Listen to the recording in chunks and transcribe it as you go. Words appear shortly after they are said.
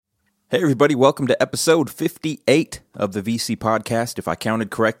Hey everybody, welcome to episode 58 of the VC podcast, if I counted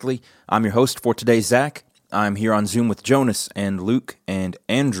correctly. I'm your host for today, Zach. I'm here on Zoom with Jonas and Luke and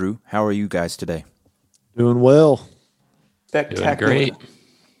Andrew. How are you guys today? Doing well. Spectacular. Doing great.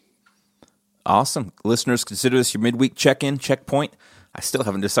 Awesome. Listeners, consider this your midweek check-in, checkpoint. I still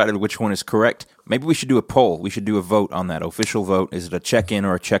haven't decided which one is correct. Maybe we should do a poll. We should do a vote on that, official vote. Is it a check-in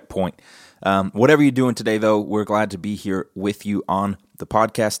or a checkpoint? Whatever you're doing today, though, we're glad to be here with you on the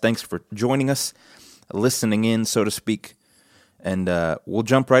podcast. Thanks for joining us, listening in, so to speak. And we'll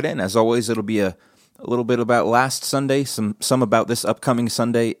jump right in. As always, it'll be a little bit about last Sunday, some about this upcoming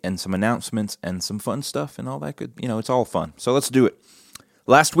Sunday, and some announcements and some fun stuff and all that good. It's all fun. So let's do it.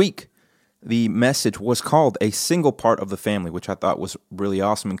 Last week, the message was called A Single Part of the Family, which I thought was really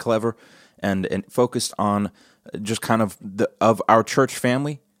awesome and clever, and focused on just kind of of our church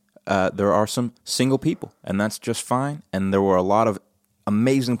family. There are some single people, and that's just fine. And there were a lot of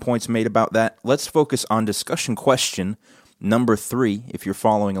amazing points made about that. Let's focus on discussion question number 3. If you're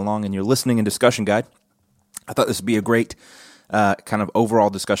following along and you're listening in discussion guide, I thought this would be a great kind of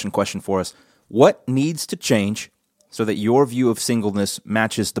overall discussion question for us. What needs to change so that your view of singleness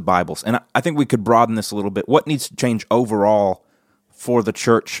matches the Bible's? And I think we could broaden this a little bit. What needs to change overall for the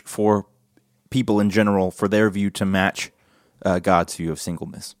church, for people in general, for their view to match God's view of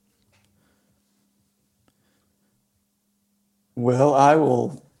singleness? Well, I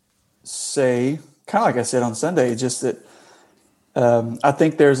will say, kind of like I said on Sunday, just that I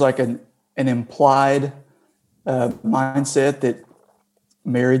think there's like an implied mindset that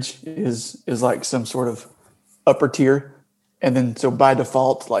marriage is like some sort of upper tier. And then so by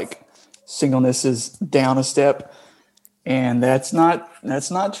default, like singleness is down a step. And that's not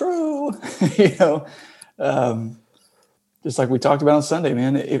true. Just like we talked about on Sunday,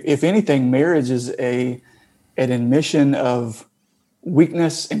 man, if anything, marriage is an admission of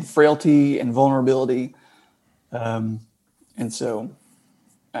weakness and frailty and vulnerability. And so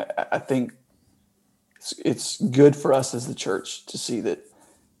I think it's good for us as the church to see that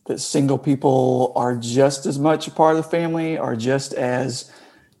single people are just as much a part of the family, are just as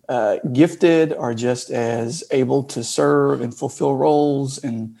gifted, are just as able to serve and fulfill roles,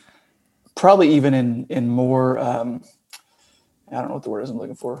 and probably even in more, I don't know what the word is I'm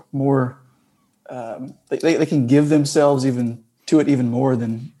looking for, more, they can give themselves even more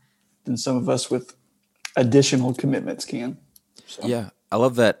than some of us with additional commitments can. So. Yeah, I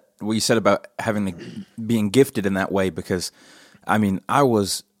love that what you said about being gifted in that way, because I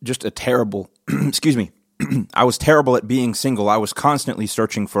was just a terrible, excuse me, I was terrible at being single. I was constantly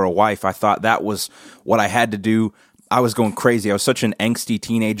searching for a wife. I thought that was what I had to do. I was going crazy. I was such an angsty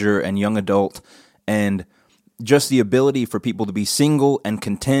teenager and young adult, and just the ability for people to be single and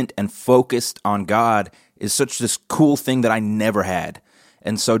content and focused on God is such this cool thing that I never had.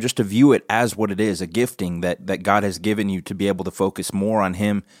 And so just to view it as what it is, a gifting that God has given you to be able to focus more on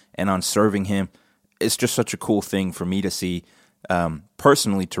Him and on serving Him, it's just such a cool thing for me to see,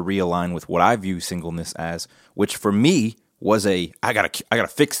 personally, to realign with what I view singleness as, which for me was I gotta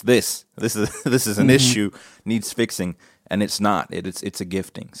fix this. This is an issue, needs fixing, and it's not. It's a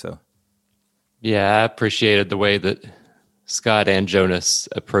gifting. So. Yeah, I appreciated the way that Scott and Jonas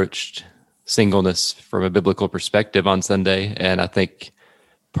approached singleness from a biblical perspective on Sunday. And I think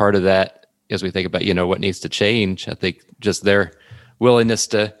part of that, as we think about, what needs to change, I think just their willingness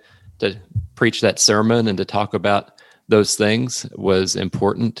to preach that sermon and to talk about those things was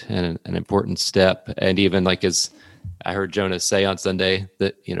important and an important step. And even like as I heard Jonas say on Sunday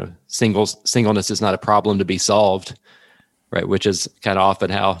that, singleness is not a problem to be solved, right? Which is kind of often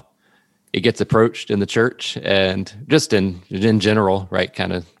how it gets approached in the church and just in general, right?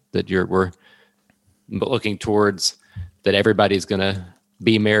 Kind of that we're looking towards that everybody's going to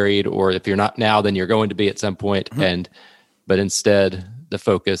be married, or if you're not now, then you're going to be at some point. Mm-hmm. But instead, the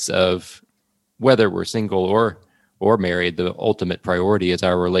focus of whether we're single or married, the ultimate priority is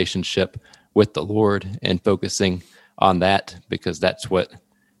our relationship with the Lord, and focusing on that, because that's what,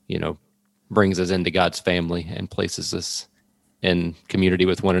 brings us into God's family and places us in community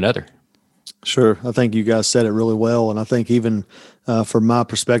with one another. Sure. I think you guys said it really well. And I think even from my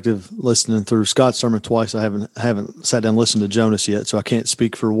perspective, listening through Scott's sermon twice, I haven't sat down and listened to Jonas yet, so I can't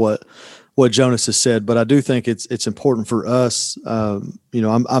speak for what Jonas has said. But I do think it's important for us. I'm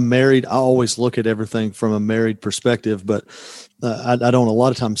married. I always look at everything from a married perspective, but I don't a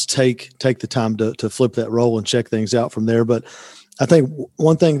lot of times take the time to flip that role and check things out from there. But I think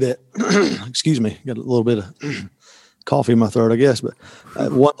one thing that, excuse me, got a little bit of coffee in my throat, I guess. But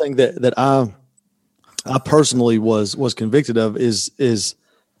one thing that I personally was convicted of is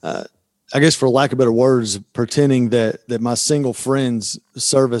I guess for lack of better words, pretending that my single friends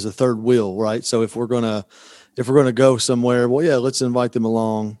serve as a third wheel, right? So if we're gonna go somewhere, well, yeah, let's invite them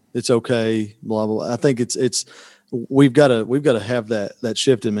along. It's okay. Blah blah. Blah. I think we've got to have that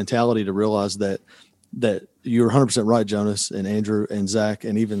shift in mentality to realize that you're 100% right, Jonas and Andrew and Zach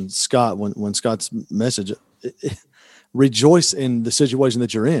and even Scott. When Scott's message, rejoice in the situation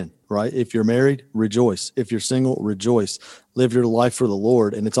that you're in, right? If you're married, rejoice. If you're single, rejoice. Live your life for the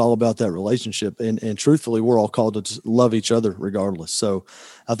Lord, and it's all about that relationship. And truthfully, we're all called to love each other regardless. So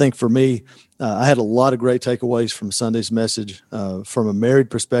I think for me, I had a lot of great takeaways from Sunday's message from a married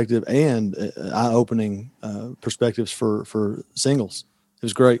perspective and eye-opening perspectives for singles. It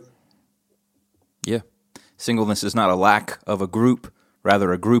was great. Yeah. Singleness is not a lack of a group.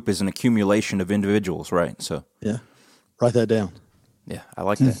 Rather, a group is an accumulation of individuals, right? So yeah. Write that down. Yeah, I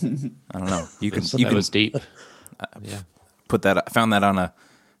like that. I don't know. You can was deep. Yeah, put that. I found that on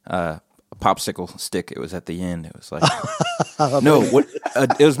a popsicle stick. It was at the end. It was like no. What?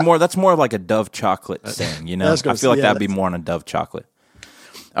 It was more. That's more like a Dove chocolate thing. You know, I feel like that'd be more on a Dove chocolate.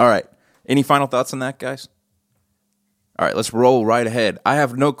 All right. Any final thoughts on that, guys? All right, let's roll right ahead. I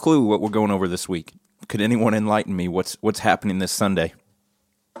have no clue what we're going over this week. Could anyone enlighten me? What's happening this Sunday?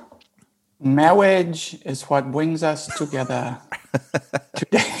 Marriage is what brings us together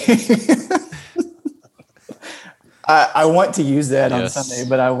today. I want to use that on Sunday,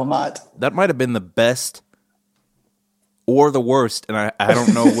 but I will not. That might have been the best or the worst, and I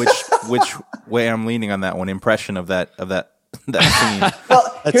don't know which way I'm leaning on that one. Impression of that scene.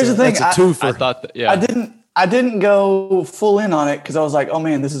 Well, here's the thing. That's a twofer. I thought that, I didn't go full in on it because I was like, oh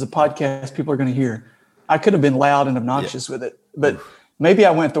man, this is a podcast people are going to hear. I could have been loud and obnoxious with it, but maybe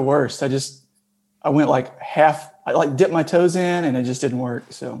I went the worst. I went like half. I like dipped my toes in, and it just didn't work.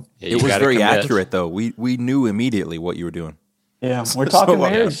 So it was very accurate, though. We knew immediately what you were doing. Yeah, we're talking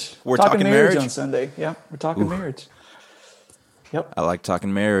marriage. We're talking marriage on Sunday. Yeah, we're talking marriage. Yep. I like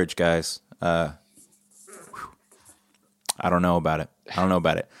talking marriage, guys. I don't know about it.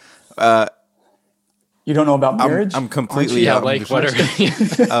 You don't know about marriage? I'm completely out. Like what are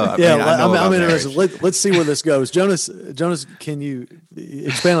I'm interested. Let's see where this goes. Jonas, can you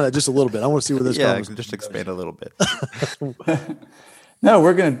expand on that just a little bit? I want to see where this goes. Yeah, just expand a little bit. No,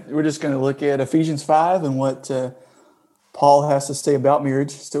 we're just gonna look at Ephesians 5 and what Paul has to say about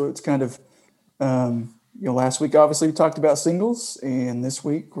marriage. So it's kind of last week obviously we talked about singles, and this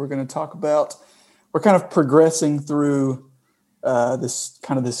week we're going to talk about we're kind of progressing through this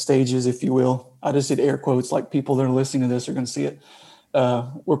stages, if you will. I just did air quotes, like people that are listening to this are going to see it.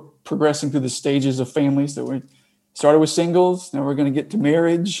 We're progressing through the stages of families that we started with singles. Now we're going to get to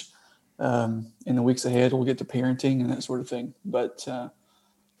marriage. In the weeks ahead, we'll get to parenting and that sort of thing. But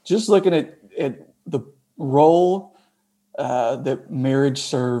just looking at the role that marriage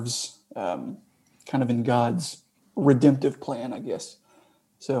serves kind of in God's redemptive plan, I guess.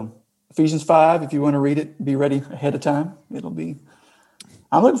 So Ephesians 5, if you want to read it, be ready ahead of time.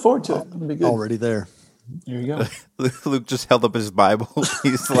 I'm looking forward to it. It'll be good. Already there. Here you go. Luke just held up his Bible.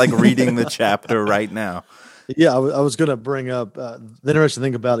 He's like reading the chapter right now. Yeah, I was going to bring up the interesting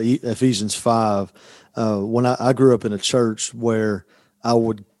thing about Ephesians 5. When I grew up in a church where I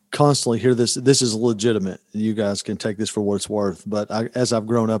would constantly hear this is legitimate. You guys can take this for what it's worth. But as I've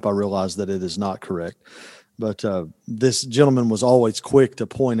grown up, I realized that it is not correct. But this gentleman was always quick to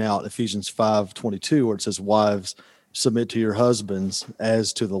point out Ephesians 5:22, where it says, wives, submit to your husbands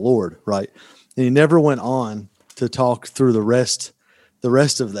as to the Lord, right? And he never went on to talk through the rest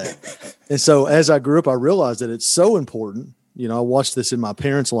of that. And so as I grew up, I realized that it's so important. I watched this in my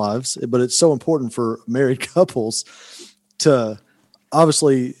parents' lives, but it's so important for married couples to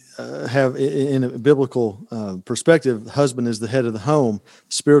obviously have, in a biblical perspective, the husband is the head of the home,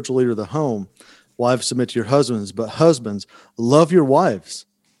 spiritual leader of the home. Wives, submit to your husbands, but husbands, love your wives.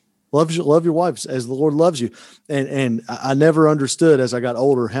 Love your wives as the Lord loves you. And I never understood as I got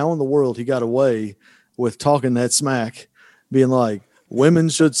older how in the world he got away with talking that smack, being like, women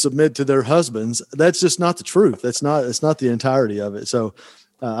should submit to their husbands. That's just not the truth. It's not the entirety of it. So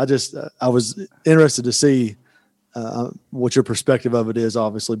I was interested to see what your perspective of it is,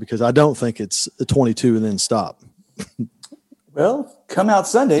 obviously, because I don't think it's 22 and then stop. Well, come out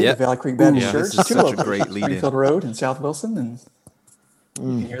Sunday at Valley Creek Baptist Church, this is such a great lead-in. Springfield Road in South Wilson, and you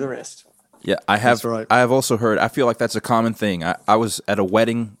can hear the rest. Yeah, I have. That's right. I have also heard. I feel like that's a common thing. I was at a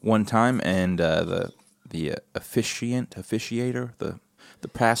wedding one time, and the officiator, the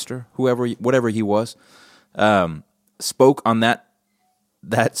pastor, whatever he was, spoke on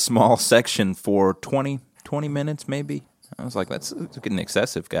that small section for 20 minutes, maybe. I was like, that's getting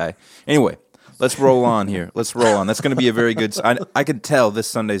excessive, guy. Anyway, Let's roll on here. Let's roll on. That's going to be a very good. I can tell this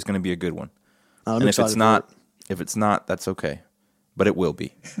Sunday is going to be a good one. I'm and if it's not, that's okay, but it will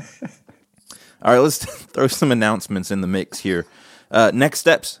be. All right, let's throw some announcements in the mix here. Next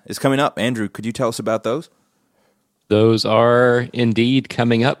Steps is coming up. Andrew, could you tell us about those? Those are indeed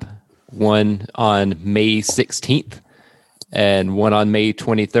coming up. One on May 16th and one on May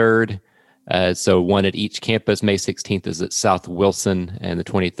 23rd. So one at each campus. May 16th is at South Wilson and the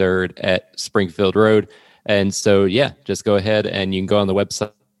 23rd at Springfield Road. And so, yeah, just go ahead and you can go on the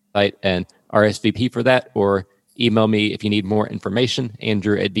website and RSVP for that, or email me if you need more information,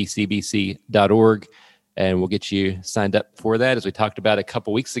 andrew@vcbc.org, and we'll get you signed up for that. As we talked about a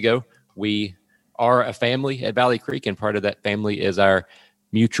couple weeks ago, we are a family at Valley Creek, and part of that family is our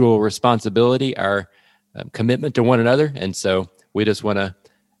mutual responsibility, our commitment to one another. And so we just want to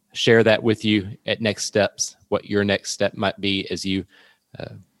share that with you at Next Steps, what your next step might be as you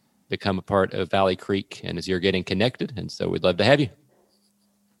become a part of Valley Creek and as you're getting connected. And so we'd love to have you.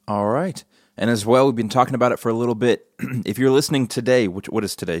 All right. And as well, we've been talking about it for a little bit. If you're listening today, what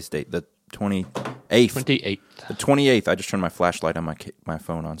is today's date? The 28th. 28th. The 28th. I just turned my flashlight on my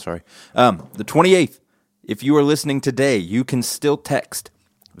phone on, sorry. The 28th. If you are listening today, you can still text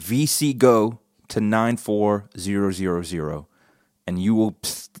VCGO to 94000, and you'll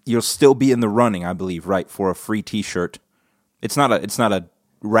still be in the running, I believe, right, for a free T-shirt. It's not a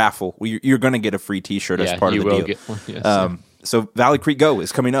raffle. You're going to get a free T-shirt as part of the deal. Get one. Yes, so Valley Creek Go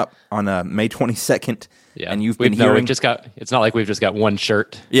is coming up on May 22nd. Yeah, and you've been hearing. It's not like we've just got one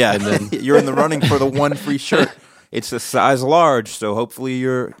shirt. Yeah, and then you're in the running for the one free shirt. It's a size large, so hopefully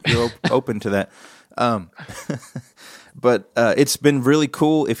you're open to that. But it's been really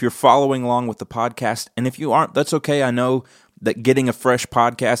cool if you're following along with the podcast, and if you aren't, that's okay. I know that getting a fresh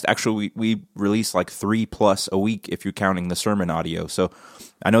podcast, actually we release like 3+ a week if you're counting the sermon audio. So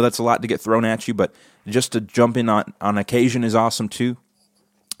I know that's a lot to get thrown at you, but just to jump in on occasion is awesome too.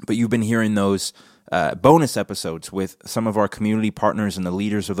 But you've been hearing those bonus episodes with some of our community partners and the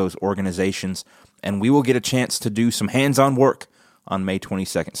leaders of those organizations, and we will get a chance to do some hands-on work on May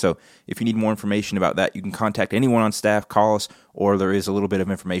 22nd. So if you need more information about that, you can contact anyone on staff, call us, or there is a little bit of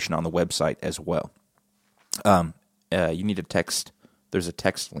information on the website as well. You need a text. There's a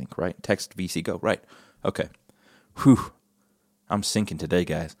text link, right? Text VCGO, right? Okay. Whew. I'm sinking today,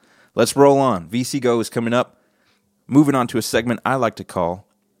 guys. Let's roll on. VCGO is coming up. Moving on to a segment I like to call,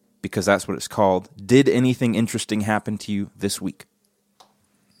 because that's what it's called, Did Anything Interesting Happen to You This Week?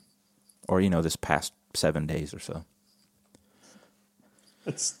 Or, this past 7 days or so.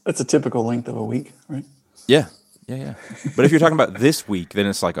 That's a typical length of a week, right? Yeah. But if you're talking about this week, then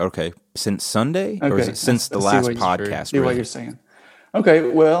it's like, okay, since Sunday? Okay. Or is it since the last podcast? See what you're saying. Okay,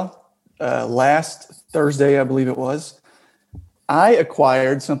 well, last Thursday, I believe it was, I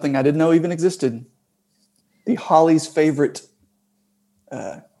acquired something I didn't know even existed. The Holly's Favorite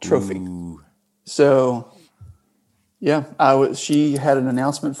trophy. Ooh. So, yeah, she had an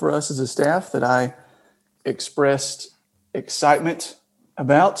announcement for us as a staff that I expressed excitement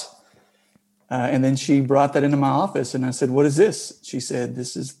about. And then she brought that into my office, and I said, "What is this?" She said,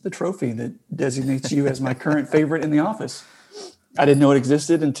 "This is the trophy that designates you as my current favorite in the office." I didn't know it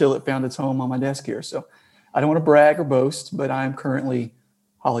existed until it found its home on my desk here. So I don't want to brag or boast, but I am currently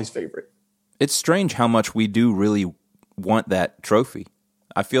Holly's favorite. It's strange how much we do really want that trophy.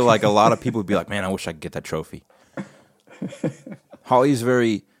 I feel like a lot of people would be like, "Man, I wish I could get that trophy." Holly's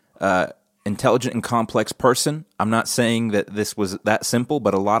very intelligent and complex person. I'm not saying that this was that simple,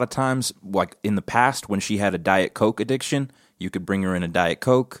 but a lot of times, like in the past, when she had a Diet Coke addiction, you could bring her in a Diet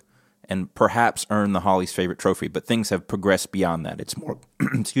Coke and perhaps earn the Holly's Favorite trophy. But things have progressed beyond that. It's more,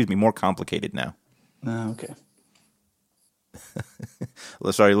 more complicated now. Okay.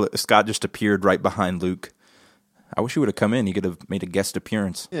 Sorry, Scott just appeared right behind Luke. I wish he would have come in. He could have made a guest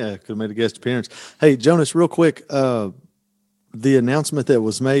appearance. Yeah, could have made a guest appearance. Hey, Jonas, real quick, the announcement that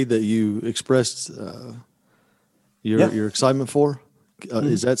was made that you expressed your excitement for,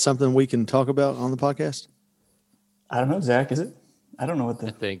 is that something we can talk about on the podcast? I don't know, Zach. Is it? I don't know what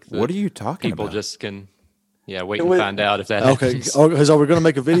I think. What are you talking people about? People just can, wait and find out if that happens. Okay. So we're going to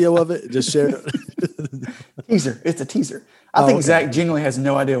make a video of it? Just share it? Teaser. It's a teaser. I think Zach genuinely has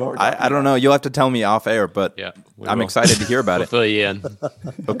no idea what we're talking about. I don't know. You'll have to tell me off air, but I'm excited to hear about it. We'll fill you in.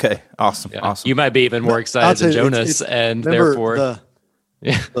 Okay. Awesome. Yeah. Awesome. You might be even more excited than Jonas, and therefore the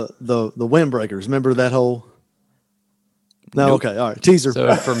windbreakers. Remember that whole? No. Nope. Okay. All right. Teaser.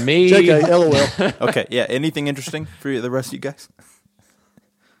 So for me, JK, LOL. Okay. Yeah. Anything interesting for the rest of you guys?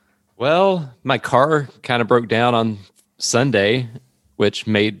 Well, my car kind of broke down on Sunday, which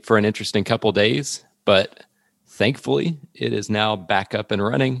made for an interesting couple days, but thankfully it is now back up and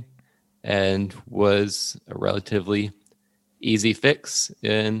running. and was a relatively easy fix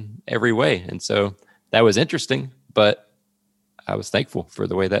in every way. And so that was interesting, but I was thankful for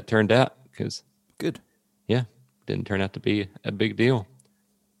the way that turned out because Good. yeah, didn't turn out to be a big deal.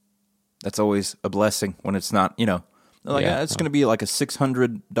 That's always a blessing when it's not, like Yeah. it's going to be like a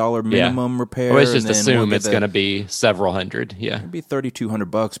 $600 minimum repair. Always just and then assume we'll it's going to be several hundred. Yeah. It'll be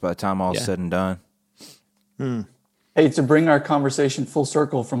 $3,200 by the time all's said and done. Hey, to bring our conversation full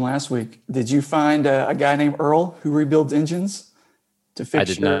circle from last week, did you find a guy named Earl who rebuilds engines to fix I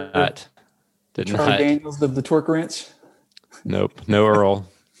did not. Did Charlie not. Daniels of the torque wrench? Nope. No Earl.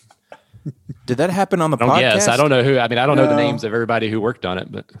 Did that happen on the podcast? Yes. I don't know who. I mean, I don't know the No. names of everybody who worked on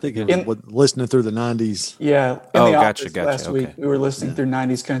it, but I think it was listening through the 90s. Yeah. Oh, the gotcha, office gotcha, last okay. week, we were listening through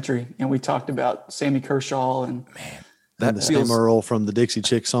 90s country, and we talked about Sammy Kershaw and That The feels. same Earl from the Dixie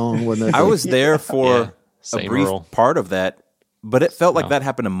Chick song, wasn't it? I was there for Yeah, a same brief Earl. part of that, but it felt like No. that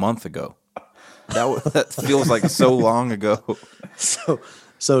happened a month ago. That feels like so long ago.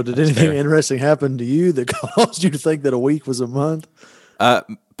 So did anything interesting happen to you that caused you to think that a week was a month?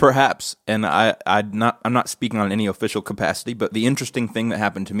 Perhaps, and I'm not speaking on any official capacity, but the interesting thing that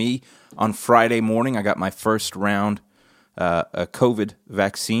happened to me on Friday morning, I got my first round a COVID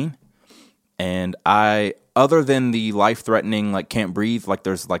vaccine, and other than the life-threatening, like can't breathe, like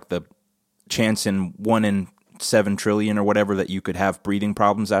there's like the chance in 1 in 7 trillion or whatever that you could have breathing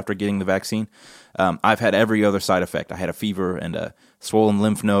problems after getting the vaccine. I've had every other side effect. I had a fever and a swollen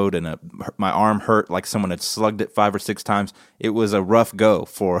lymph node, and my arm hurt like someone had slugged it 5 or 6 times. It was a rough go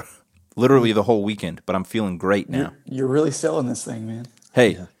for literally the whole weekend, but I'm feeling great now. you're really selling this thing, man.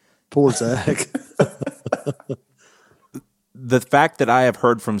 Hey, Poor Zach. the fact that I have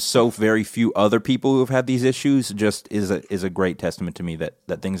heard from so very few other people who have had these issues just is a great testament to me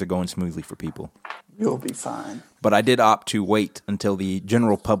that things are going smoothly for people. You'll be fine. But I did opt to wait until the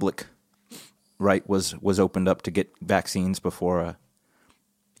general public was opened up to get vaccines before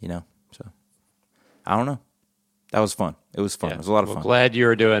so I don't know. That was fun. It was fun. yeah. It was a lot of Well, fun. glad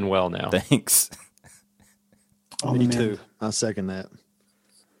you're doing well now. Thanks. Oh, Me man. too. I second that.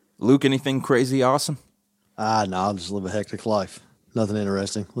 Luke, anything crazy awesome? No, I'll just live a hectic life. Nothing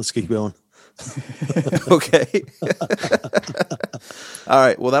interesting. Let's keep going. Okay. All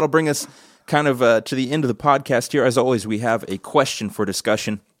right. Well, that'll bring us kind of to the end of the podcast here. As always, we have a question for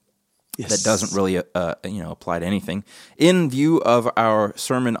discussion that doesn't really apply to anything. In view of our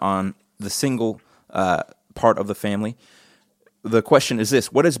sermon on the single part of the family, the question is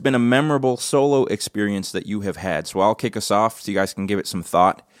this: what has been a memorable solo experience that you have had? So I'll kick us off so you guys can give it some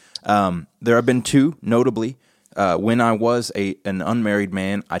thought. There have been 2, notably. When I was an unmarried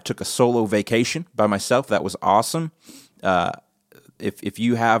man, I took a solo vacation by myself. That was awesome. If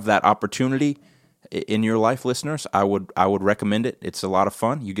you have that opportunity in your life, listeners, I would recommend it. It's a lot of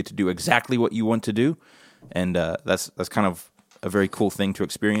fun. You get to do exactly what you want to do, and that's kind of a very cool thing to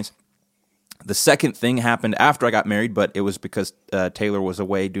experience. The second thing happened after I got married, but it was because Taylor was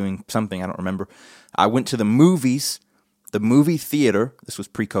away doing something. I don't remember. I went to the movies, the movie theater. This was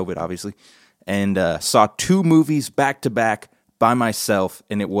pre-COVID, obviously, and saw 2 movies back to back by myself,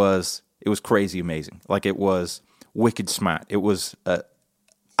 and it was crazy amazing. Like, it was wicked smart. It was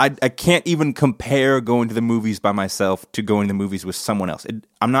I can't even compare going to the movies by myself to going to the movies with someone else.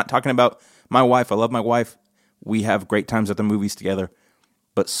 I'm not talking about my wife. I love my wife. We have great times at the movies together.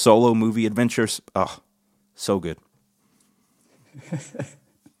 But solo movie adventures, so good.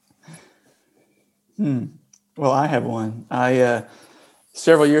 Well, I have one.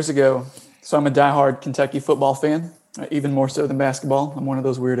 Several years ago, so I'm a diehard Kentucky football fan, even more so than basketball. I'm one of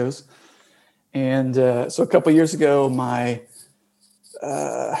those weirdos. And so a couple of years ago, I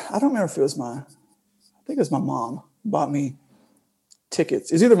don't remember if it was I think it was my mom bought me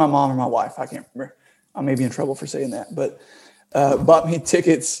tickets. It's either my mom or my wife. I can't remember. I may be in trouble for saying that, but bought me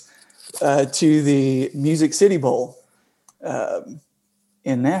tickets to the Music City Bowl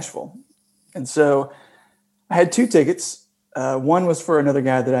in Nashville. And so I had 2 tickets. One was for another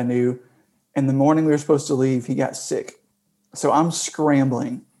guy that I knew. And the morning we were supposed to leave, he got sick. So I'm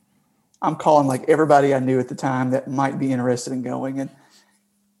scrambling. I'm calling like everybody I knew at the time that might be interested in going. And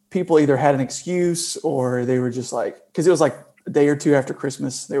people either had an excuse or they were just like, because it was like a day or 2 after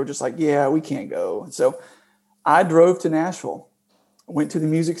Christmas, they were just like, yeah, we can't go. And so I drove to Nashville, went to the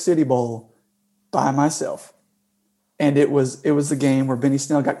Music City Bowl by myself. And it was the game where Benny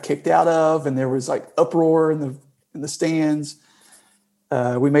Snell got kicked out of, and there was like uproar in the stands.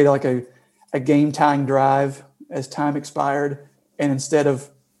 We made like a game tying drive as time expired. And instead of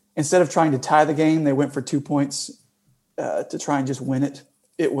trying to tie the game, they went for 2 points to try and just win it.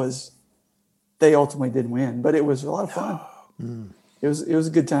 They ultimately did win, but it was a lot of fun. It was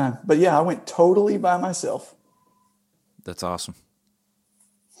a good time. But yeah, I went totally by myself. That's awesome.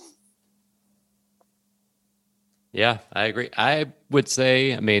 Yeah, I agree. I would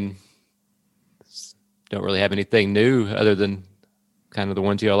say, don't really have anything new other than kind of the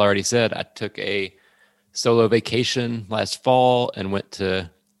ones you all already said. I took a solo vacation last fall and went to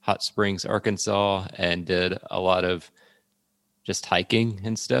Hot Springs, Arkansas, and did a lot of just hiking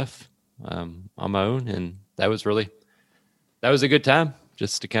and stuff on my own. And that was a good time,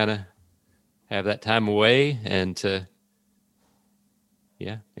 just to kind of have that time away and to,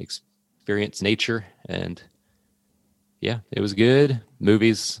 experience nature. And yeah, it was good.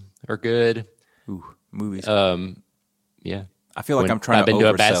 Movies are good. Ooh, movies. Yeah. I feel like I'm trying I've to been to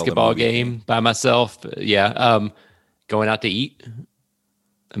a oversell the basketball movie game thing. by myself. Yeah. Going out to eat.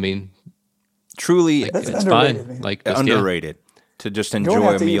 Truly That's it's underrated, fine. man. Like just, underrated to just Going enjoy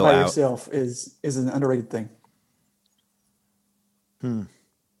out a to eat meal by out. yourself is an underrated thing.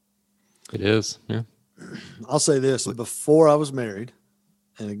 It is. Yeah. I'll say this: before I was married,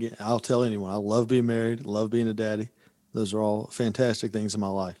 and again, I'll tell anyone, I love being married, love being a daddy. Those are all fantastic things in my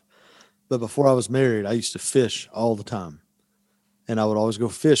life. But before I was married, I used to fish all the time, and I would always go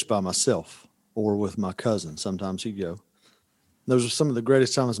fish by myself or with my cousin. Sometimes he'd go. Those are some of the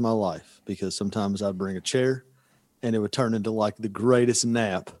greatest times of my life because sometimes I'd bring a chair, and it would turn into like the greatest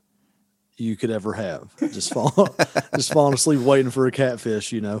nap you could ever have. Just falling asleep waiting for a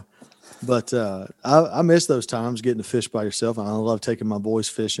catfish, But I miss those times getting to fish by yourself. And I love taking my boys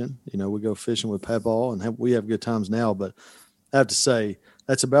fishing. We go fishing with Papaw, and we have good times now. But I have to say,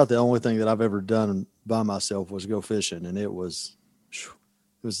 that's about the only thing that I've ever done by myself was go fishing, and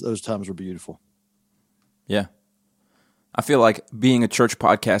those times were beautiful. Yeah. I feel like being a church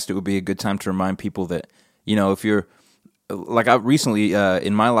podcast, it would be a good time to remind people that, if you're like I recently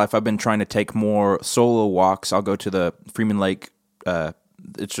in my life, I've been trying to take more solo walks. I'll go to the Freeman Lake.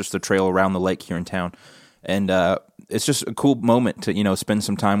 It's just a trail around the lake here in town. And it's just a cool moment to, spend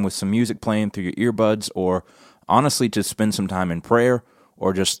some time with some music playing through your earbuds, or honestly to spend some time in prayer,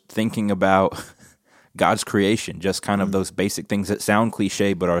 or just thinking about God's creation, just kind of those basic things that sound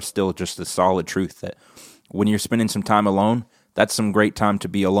cliche but are still just a solid truth that when you're spending some time alone, that's some great time to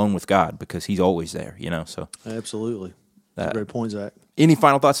be alone with God because he's always there, so. Absolutely. That's a great point, Zach. Any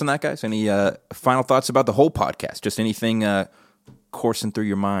final thoughts on that, guys? Any final thoughts about the whole podcast? Just anything coursing through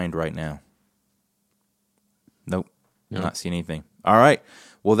your mind right now? Nope. I'm not seeing anything. All right.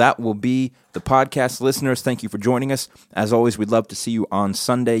 Well, that will be the podcast. Listeners, thank you for joining us. As always, we'd love to see you on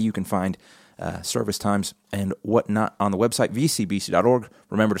Sunday. You can find service times and whatnot on the website, vcbc.org.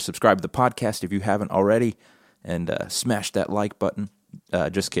 Remember to subscribe to the podcast if you haven't already, and smash that like button.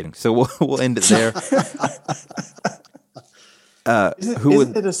 Just kidding. So we'll end it there.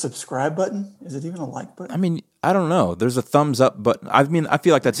 Isn't it a subscribe button? Is it even a like button? I mean, I don't know. There's a thumbs up button. I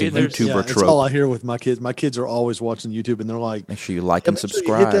feel like that's a YouTuber It's trope. all I hear with my kids. My kids are always watching YouTube, and they're like, Make sure you like and make sure you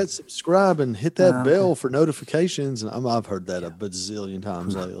subscribe. hit that subscribe and hit that bell for notifications. And I've heard that a bazillion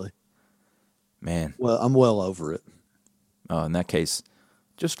times lately. Man. Well, I'm well over it. Oh, in that case,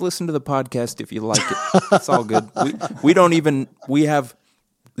 just listen to the podcast if you like it. It's all good. We have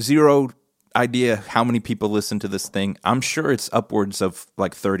zero idea how many people listen to this thing. I'm sure it's upwards of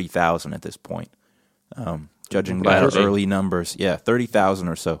like 30,000 at this point, judging by our early numbers. Yeah, 30,000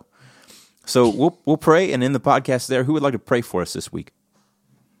 or so. So we'll pray and end the podcast there. Who would like to pray for us this week?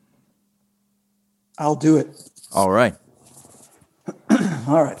 I'll do it. All right.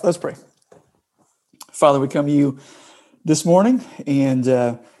 All right, let's pray. Father, we come to you this morning and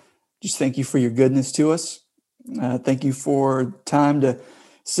just thank you for your goodness to us. Thank you for time to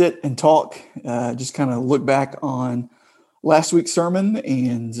sit and talk, just kind of look back on last week's sermon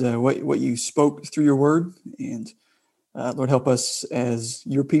and what you spoke through your word. And Lord, help us as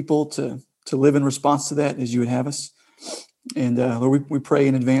your people to live in response to that as you would have us. And Lord, we pray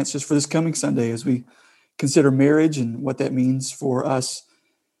in advance just for this coming Sunday as we consider marriage and what that means for us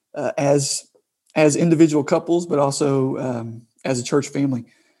as individual couples, but also as a church family.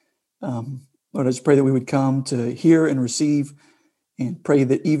 Lord, I just pray that we would come to hear and receive, and pray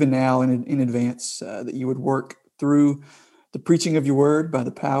that even now in advance that you would work through the preaching of your word by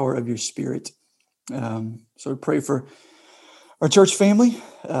the power of your Spirit. So we pray for our church family.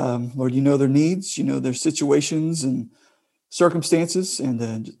 Lord, you know their needs, you know their situations and circumstances,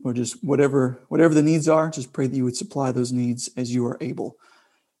 and or just whatever the needs are, just pray that you would supply those needs as you are able.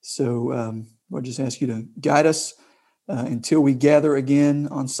 So Lord, just ask you to guide us until we gather again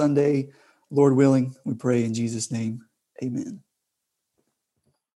on Sunday, Lord willing. We pray in Jesus' name. Amen.